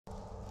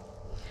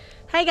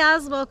Hey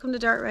guys, welcome to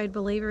Dirt Road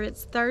Believer.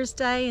 It's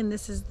Thursday and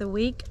this is the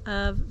week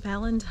of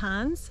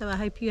Valentine's. So I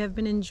hope you have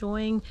been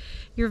enjoying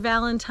your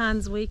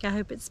Valentine's week. I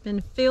hope it's been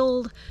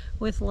filled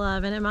with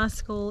love. And at my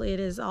school, it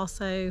is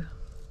also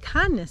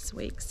kindness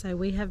week. So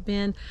we have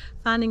been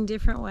finding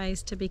different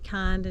ways to be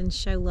kind and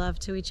show love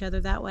to each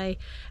other that way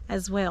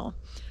as well.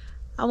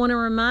 I want to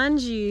remind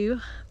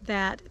you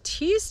that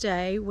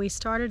Tuesday we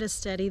started a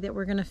study that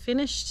we're going to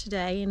finish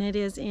today, and it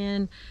is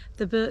in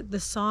the book, The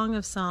Song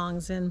of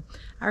Songs. And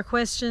our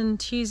question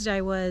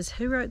Tuesday was,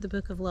 who wrote the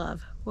book of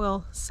love?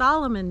 Well,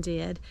 Solomon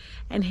did,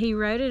 and he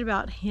wrote it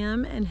about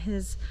him and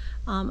his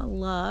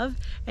love.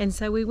 And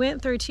so we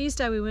went through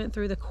Tuesday, we went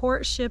through the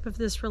courtship of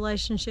this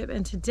relationship,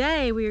 and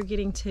today we are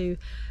getting to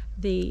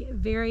the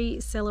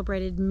very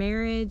celebrated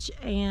marriage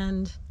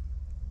and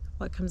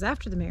what comes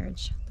after the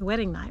marriage, the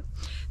wedding night.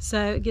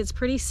 So it gets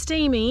pretty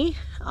steamy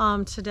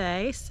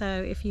today. So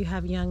if you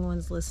have young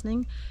ones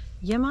listening,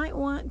 you might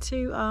want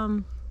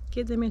to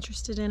get them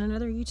interested in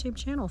another YouTube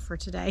channel for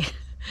today.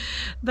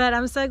 But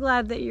I'm so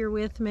glad that you're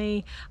with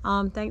me.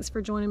 Thanks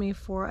for joining me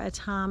for a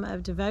time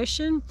of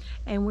devotion,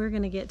 and we're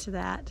going to get to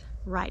that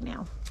right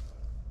now.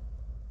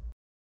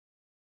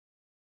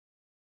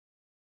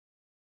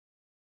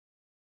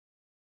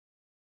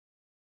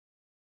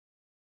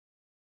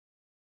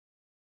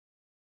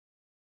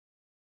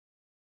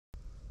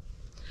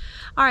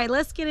 All right,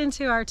 let's get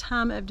into our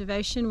time of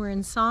devotion. We're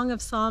in Song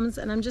of Psalms,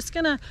 and I'm just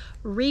going to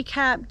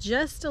recap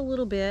just a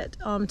little bit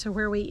to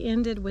where we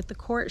ended with the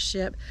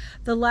courtship.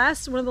 One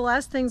of the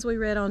last things we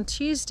read on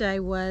Tuesday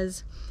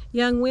was,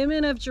 "Young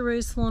women of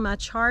Jerusalem, I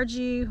charge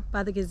you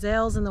by the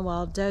gazelles and the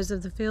wild does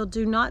of the field,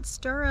 do not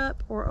stir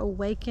up or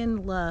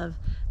awaken love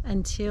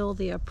until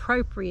the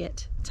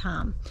appropriate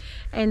time."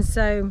 And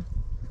so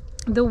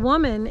the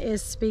woman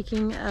is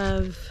speaking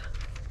of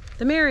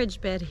the marriage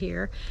bed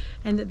here,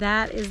 and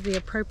that is the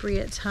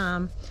appropriate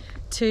time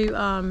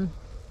to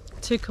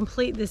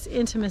complete this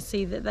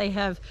intimacy that they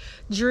have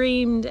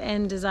dreamed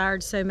and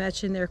desired so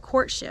much in their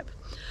courtship.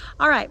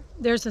 All right,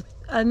 there's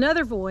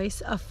another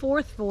voice, a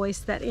fourth voice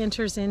that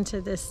enters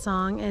into this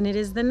song, and it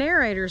is the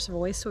narrator's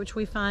voice, which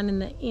we find in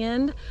the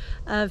end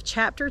of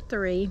chapter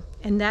 3,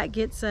 and that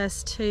gets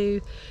us to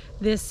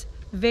this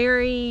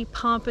very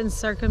pomp and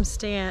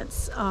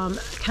circumstance,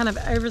 kind of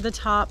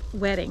over-the-top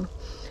wedding.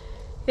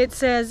 It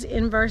says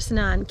in verse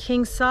 9,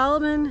 "King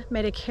Solomon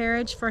made a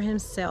carriage for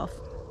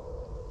himself.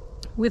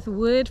 With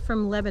wood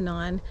from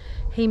Lebanon,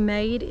 he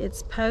made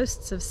its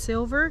posts of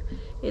silver,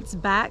 its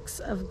backs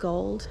of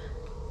gold,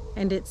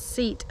 and its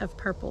seat of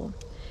purple.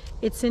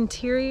 Its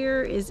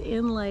interior is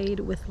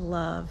inlaid with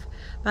love.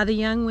 By the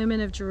young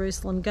women of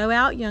Jerusalem, go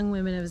out, young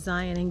women of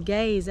Zion, and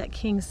gaze at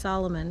King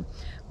Solomon,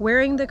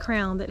 wearing the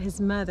crown that his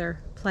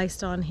mother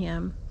placed on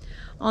him,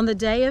 on the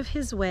day of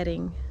his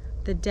wedding,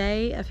 the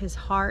day of his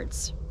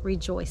heart's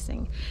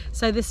rejoicing."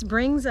 So this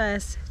brings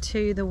us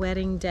to the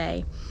wedding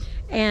day,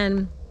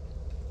 and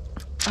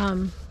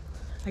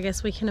I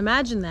guess we can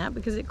imagine that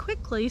because it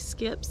quickly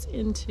skips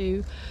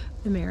into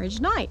the marriage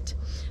night.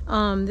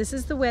 This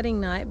is the wedding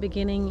night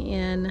beginning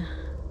in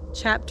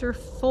chapter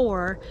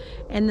 4,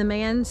 and the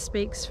man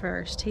speaks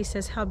first. He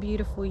says, "How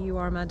beautiful you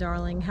are, my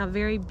darling, how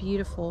very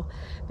beautiful.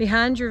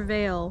 Behind your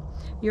veil,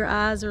 your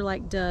eyes are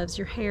like doves,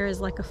 your hair is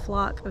like a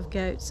flock of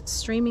goats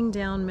streaming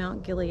down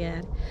Mount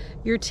Gilead.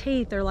 Your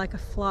teeth are like a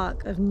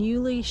flock of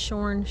newly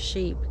shorn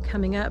sheep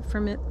coming up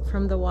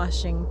from the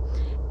washing,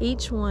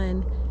 each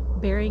one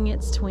bearing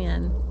its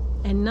twin,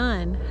 and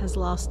none has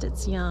lost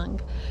its young."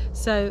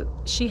 So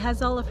she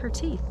has all of her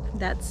teeth.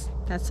 That's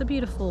a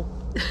beautiful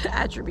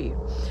attribute.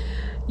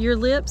 "Your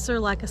lips are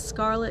like a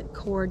scarlet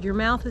cord. Your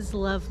mouth is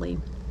lovely.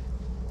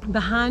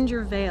 Behind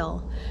your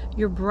veil,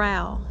 your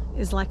brow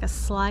is like a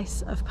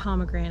slice of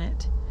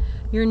pomegranate.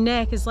 Your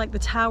neck is like the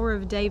Tower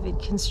of David,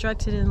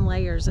 constructed in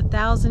layers.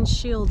 1,000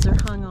 shields are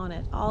hung on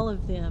it, all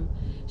of them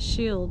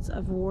shields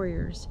of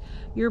warriors.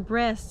 Your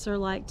breasts are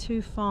like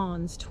 2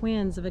 fawns,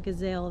 twins of a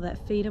gazelle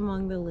that feed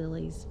among the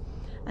lilies.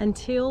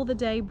 Until the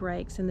day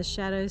breaks and the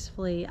shadows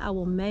flee, I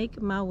will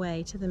make my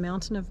way to the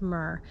mountain of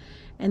myrrh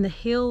and the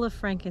hill of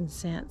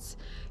frankincense.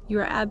 You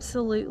are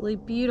absolutely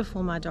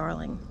beautiful, my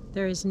darling.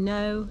 There is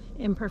no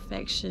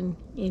imperfection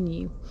in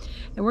you."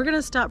 And we're going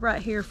to stop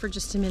right here for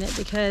just a minute,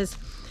 because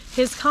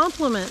his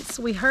compliments,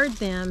 we heard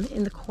them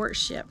in the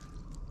courtship,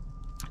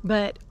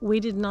 but we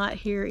did not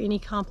hear any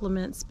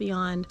compliments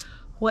beyond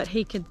what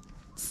he could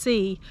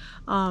see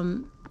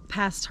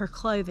past her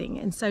clothing.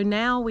 And so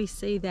now we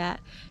see that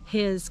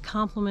his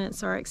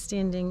compliments are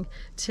extending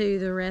to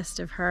the rest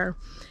of her.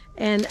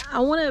 And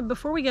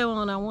before we go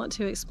on, I want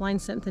to explain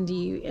something to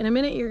you. In a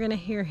minute, you're going to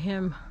hear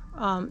him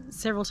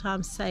several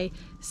times say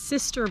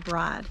sister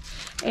bride.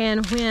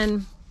 And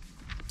when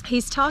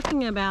he's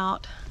talking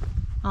about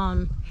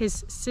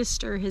his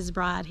sister, his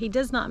bride, he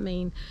does not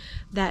mean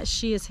that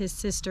she is his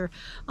sister.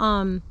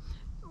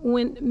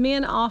 When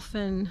men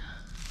often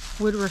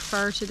would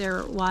refer to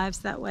their wives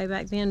that way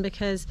back then,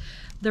 because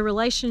the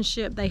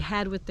relationship they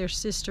had with their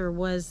sister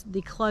was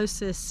the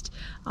closest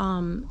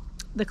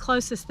the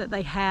closest that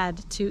they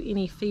had to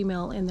any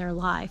female in their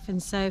life.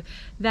 And so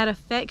that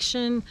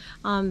affection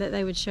that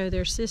they would show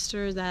their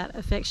sister, that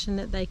affection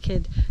that they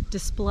could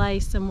display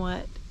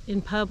somewhat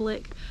in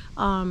public,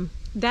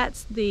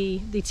 that's the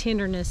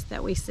tenderness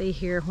that we see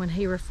here when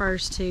he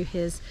refers to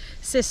his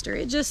sister.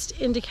 It just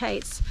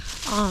indicates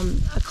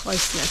a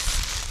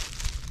closeness.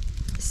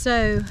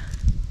 So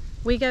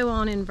we go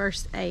on in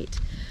verse 8.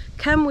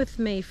 Come with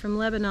me from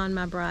Lebanon,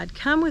 my bride.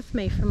 Come with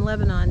me from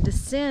Lebanon.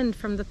 Descend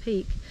from the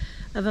peak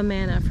of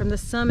Amana, from the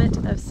summit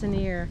of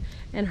Senir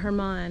and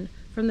Hermon,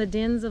 from the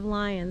dens of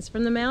lions,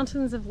 from the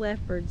mountains of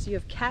leopards. You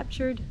have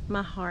captured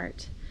my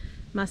heart,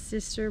 my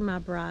sister, my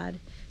bride.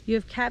 You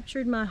have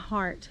captured my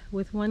heart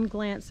with one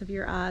glance of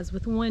your eyes,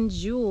 with one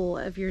jewel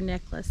of your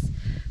necklace.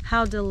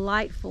 How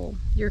delightful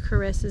your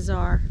caresses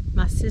are,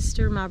 my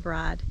sister, my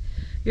bride.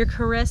 Your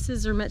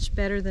caresses are much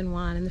better than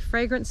wine, and the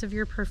fragrance of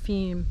your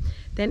perfume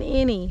than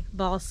any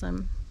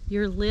balsam.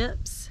 Your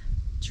lips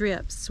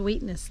drip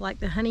sweetness like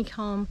the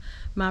honeycomb,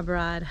 my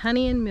bride.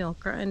 Honey and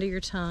milk are under your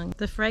tongue.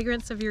 The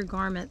fragrance of your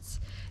garments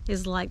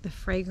is like the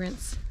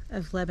fragrance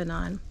of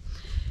Lebanon.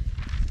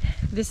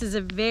 This is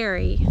a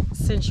very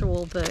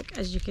sensual book,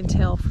 as you can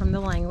tell from the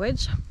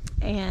language,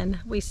 and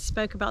we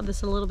spoke about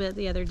this a little bit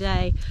the other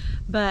day,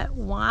 but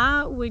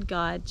why would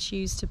God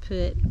choose to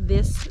put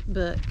this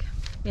book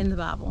in the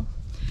Bible?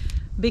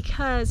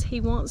 Because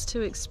he wants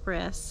to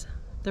express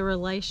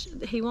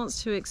he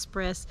wants to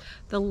express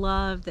the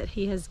love that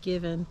he has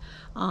given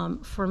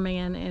for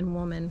man and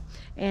woman,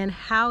 and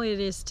how it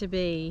is to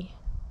be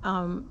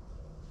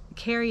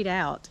carried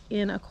out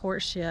in a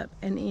courtship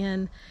and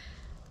in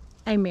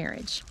a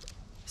marriage.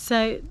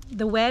 So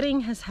the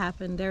wedding has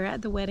happened. They're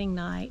at the wedding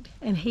night,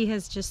 and he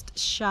has just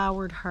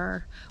showered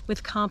her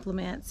with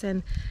compliments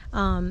and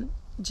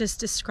just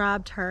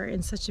described her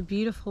in such a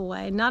beautiful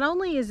way. Not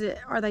only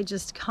are they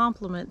just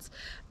compliments,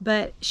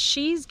 but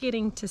she's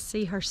getting to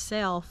see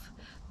herself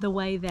the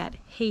way that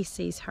he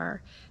sees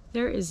her.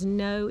 There is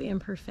no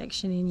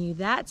imperfection in you.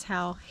 That's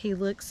how he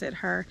looks at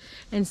her.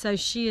 And so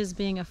she is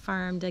being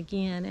affirmed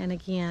again and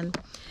again.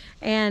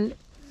 And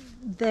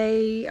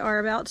they are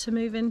about to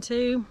move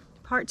into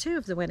part 2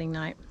 of the wedding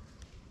night.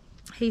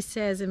 He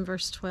says in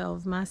verse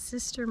 12, my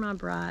sister, my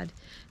bride,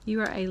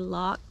 you are a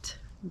locked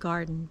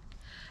garden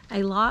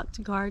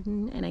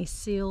and a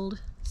sealed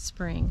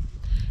spring.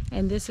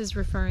 And this is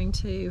referring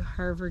to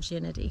her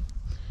virginity.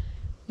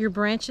 Your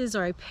branches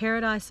are a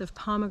paradise of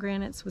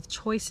pomegranates with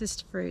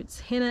choicest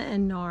fruits, henna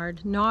and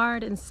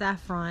nard and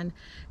saffron,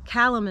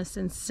 calamus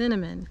and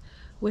cinnamon,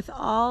 with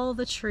all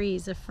the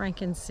trees of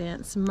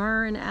frankincense,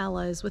 myrrh and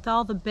aloes, with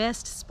all the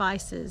best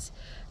spices.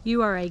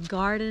 You are a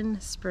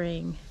garden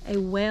spring, a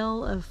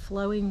well of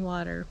flowing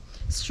water,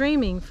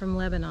 streaming from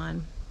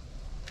Lebanon.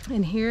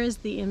 And here is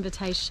the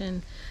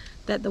invitation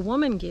that the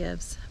woman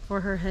gives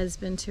for her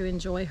husband to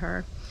enjoy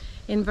her.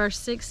 In verse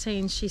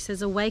 16, she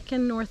says,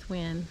 awaken, north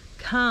wind,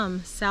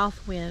 come,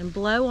 south wind,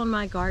 blow on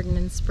my garden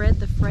and spread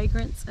the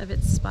fragrance of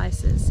its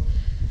spices.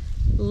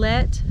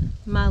 Let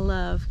my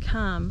love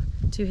come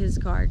to his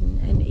garden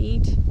and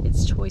eat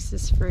its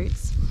choicest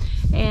fruits.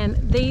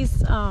 And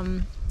these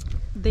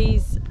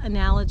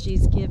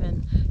analogies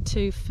given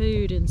to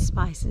food and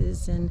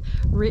spices and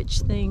rich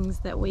things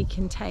that we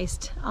can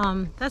taste,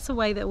 that's a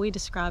way that we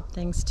describe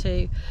things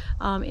too.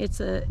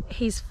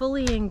 He's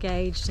fully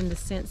engaged in the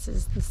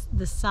senses,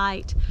 the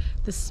sight,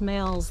 the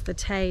smells, the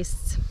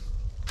tastes,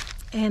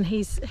 and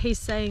he's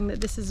saying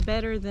that this is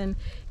better than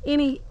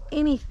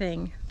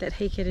anything that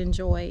he could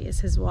enjoy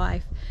is his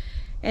wife.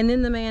 And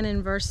then the man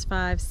in verse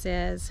 5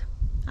 says,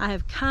 I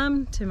have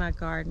come to my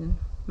garden,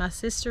 my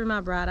sister,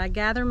 my bride. I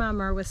gather my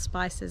myrrh with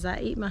spices. I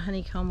eat my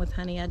honeycomb with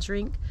honey. I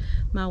drink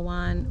my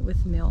wine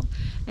with milk.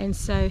 And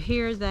so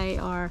here they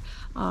are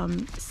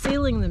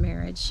sealing the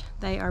marriage.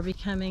 They are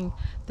becoming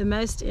the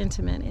most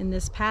intimate in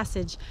this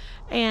passage.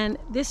 And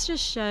this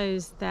just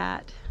shows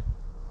that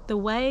the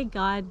way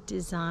God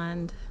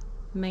designed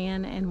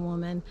man and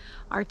woman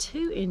are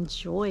to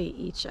enjoy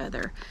each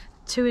other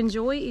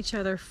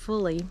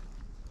fully.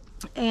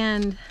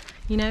 And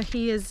you know,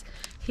 he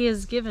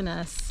has given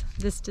us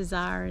this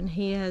desire, and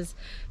he has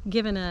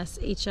given us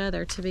each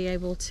other to be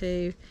able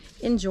to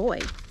enjoy.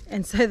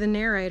 And so the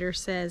narrator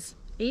says,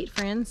 eat,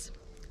 friends,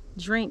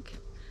 drink,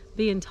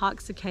 be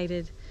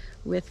intoxicated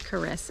with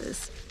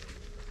caresses.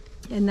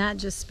 And that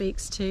just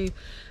speaks to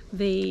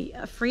the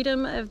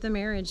freedom of the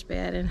marriage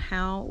bed and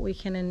how we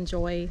can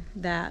enjoy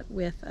that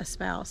with a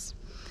spouse.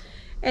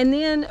 And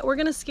then we're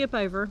going to skip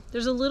over.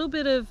 There's a little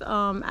bit of,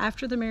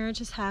 after the marriage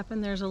has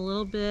happened, there's a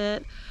little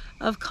bit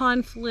of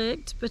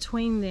conflict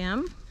between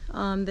them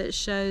that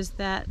shows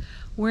that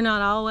we're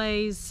not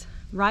always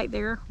right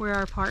there where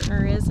our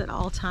partner is at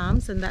all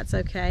times, and that's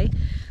okay.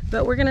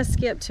 But we're going to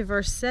skip to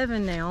verse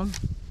 7 now.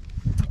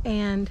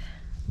 And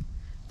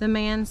the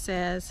man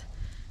says,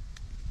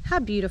 how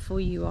beautiful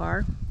you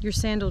are, your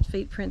sandaled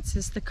feet,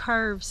 princess. The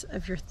curves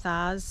of your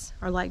thighs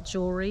are like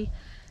jewelry.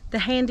 The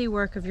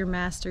handiwork of your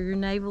master. Your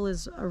navel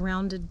is a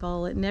rounded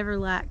bowl. It never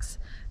lacks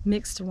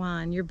mixed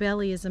wine. Your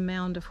belly is a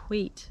mound of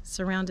wheat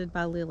surrounded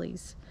by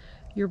lilies.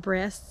 Your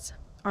breasts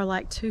are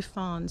like two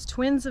fawns,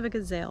 twins of a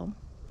gazelle.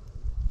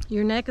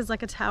 Your neck is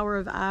like a tower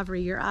of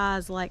ivory, your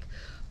eyes like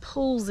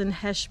pools in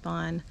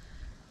Heshbon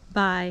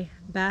by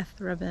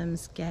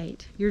Bath-rabbim's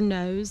gate. Your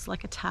nose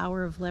like a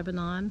tower of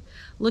Lebanon,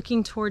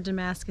 looking toward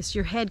Damascus.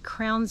 Your head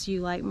crowns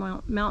you like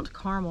Mount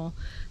Carmel,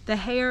 the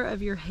hair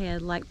of your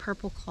head like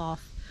purple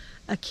cloth.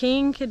 A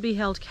king could be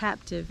held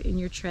captive in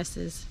your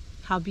tresses.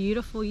 How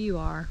beautiful you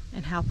are,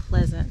 and how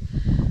pleasant.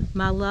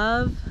 My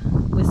love,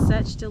 with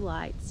such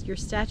delights. Your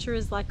stature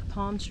is like a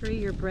palm tree,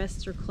 your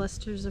breasts are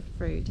clusters of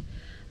fruit.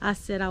 I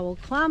said, I will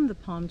climb the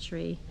palm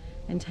tree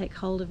and take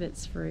hold of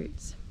its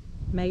fruits.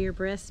 May your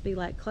breasts be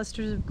like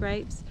clusters of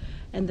grapes,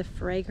 and the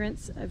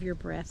fragrance of your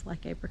breath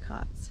like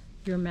apricots.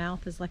 Your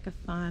mouth is like a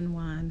fine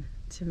wine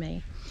to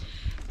me.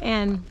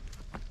 And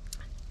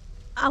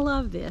I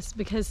love this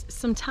because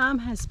some time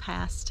has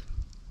passed.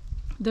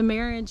 The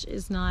marriage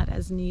is not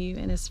as new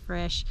and as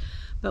fresh,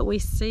 but we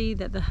see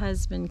that the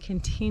husband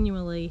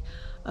continually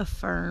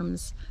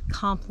affirms,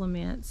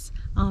 compliments,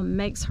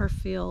 makes her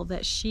feel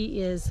that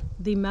she is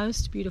the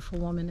most beautiful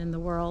woman in the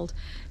world,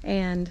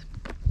 and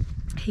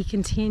he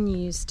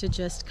continues to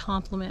just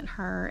compliment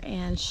her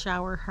and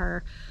shower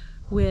her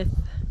with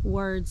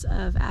words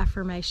of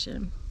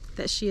affirmation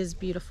that she is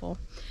beautiful.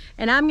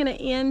 And I'm going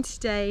to end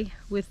today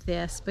with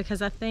this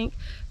because I think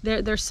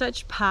there's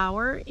such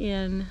power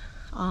in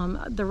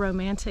the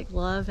romantic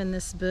love in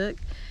this book,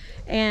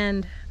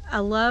 and I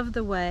love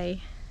the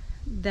way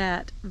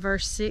that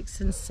verse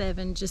 6 and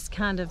 7 just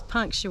kind of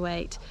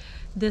punctuate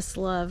this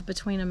love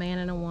between a man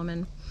and a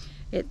woman.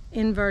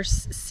 In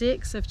verse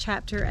 6 of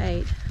chapter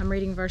 8, I'm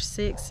reading verse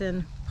 6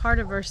 and part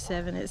of verse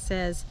 7, it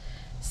says,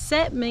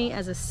 set me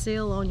as a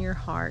seal on your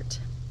heart,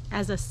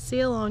 as a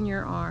seal on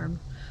your arm,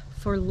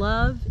 for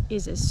love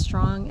is as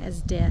strong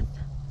as death.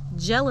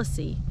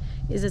 Jealousy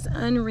is as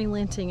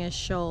unrelenting as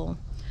Sheol.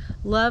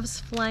 Love's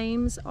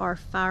flames are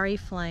fiery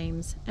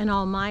flames, an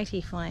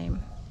almighty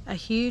flame. A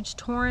huge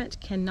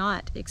torrent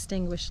cannot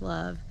extinguish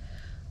love.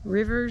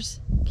 Rivers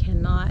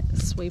cannot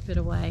sweep it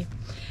away.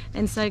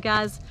 And so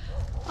guys,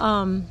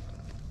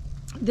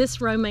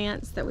 this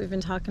romance that we've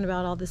been talking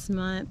about all this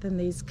month, and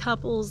these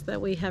couples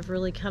that we have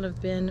really kind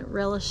of been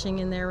relishing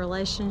in their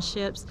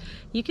relationships,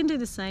 you can do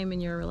the same in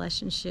your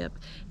relationship.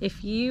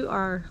 If you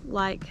are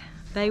like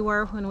they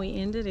were when we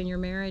ended and your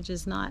marriage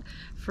is not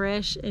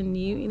fresh and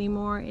new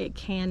anymore, it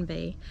can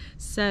be.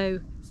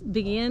 So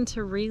begin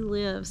to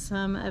relive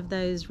some of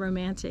those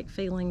romantic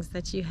feelings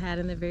that you had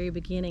in the very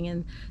beginning,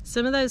 and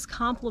some of those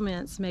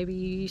compliments maybe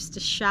you used to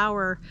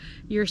shower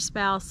your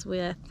spouse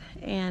with,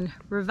 and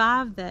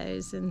revive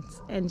those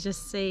and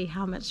just see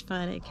how much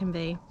fun it can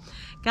be.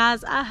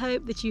 Guys, I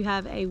hope that you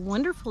have a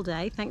wonderful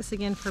day. Thanks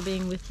again for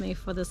being with me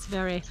for this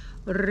very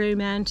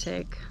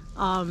romantic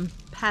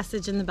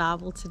passage in the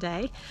Bible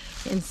today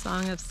in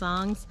Song of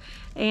Songs,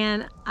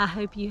 and I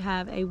hope you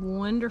have a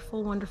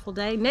wonderful, wonderful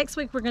day. Next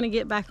week we're going to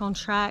get back on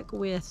track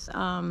with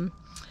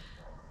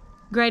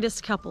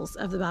greatest couples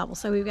of the Bible.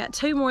 So we've got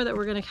 2 more that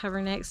we're going to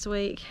cover next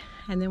week,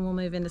 and then we'll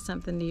move into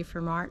something new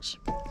for March.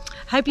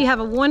 Hope you have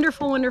a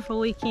wonderful, wonderful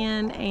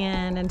weekend,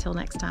 and until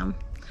next time,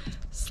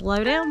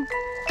 slow down,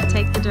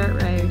 take the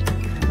dirt road.